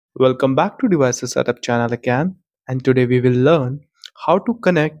Welcome back to Devices Setup channel again, and today we will learn how to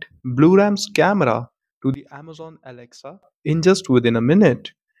connect Blurams camera to the Amazon Alexa in just within a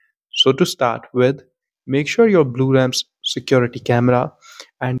minute. So to start with, make sure your Blurams security camera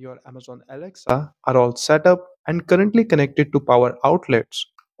and your Amazon Alexa are all set up and currently connected to power outlets.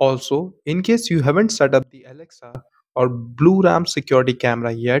 Also, in case you haven't set up the Alexa or Blue security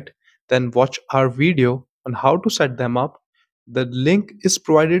camera yet, then watch our video on how to set them up. The link is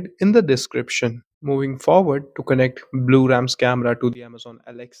provided in the description. Moving forward, to connect Blue camera to the Amazon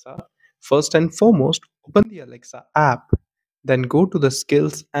Alexa, first and foremost, open the Alexa app. Then go to the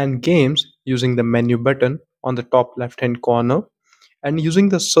skills and games using the menu button on the top left hand corner, and using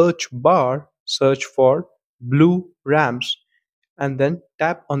the search bar, search for Blue Rams and then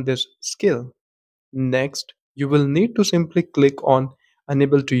tap on this skill. Next, you will need to simply click on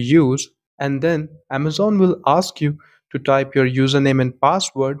Unable to Use, and then Amazon will ask you to type your username and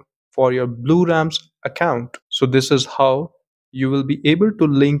password for your Blue Rams account. So, this is how you will be able to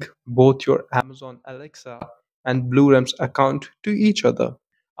link both your Amazon Alexa and Blue Rams account to each other.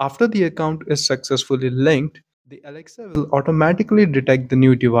 After the account is successfully linked, the Alexa will automatically detect the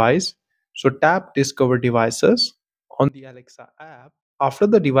new device. So, tap Discover Devices on the Alexa app. After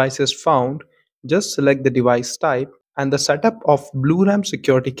the device is found, just select the device type, and the setup of Blue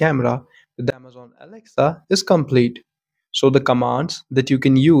security camera with Amazon Alexa is complete. So the commands that you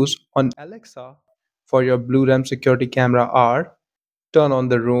can use on Alexa for your Blue security camera are turn on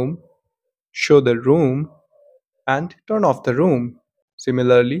the room, show the room, and turn off the room.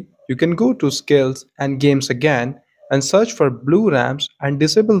 Similarly, you can go to skills and games again and search for Blue and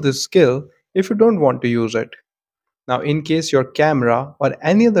disable this skill if you don't want to use it. Now, in case your camera or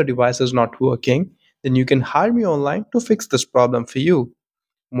any other device is not working, then you can hire me online to fix this problem for you.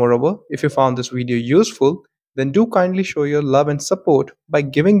 Moreover, if you found this video useful, then do kindly show your love and support by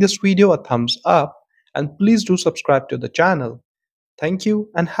giving this video a thumbs up, and please do subscribe to the channel. Thank you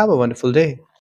and have a wonderful day.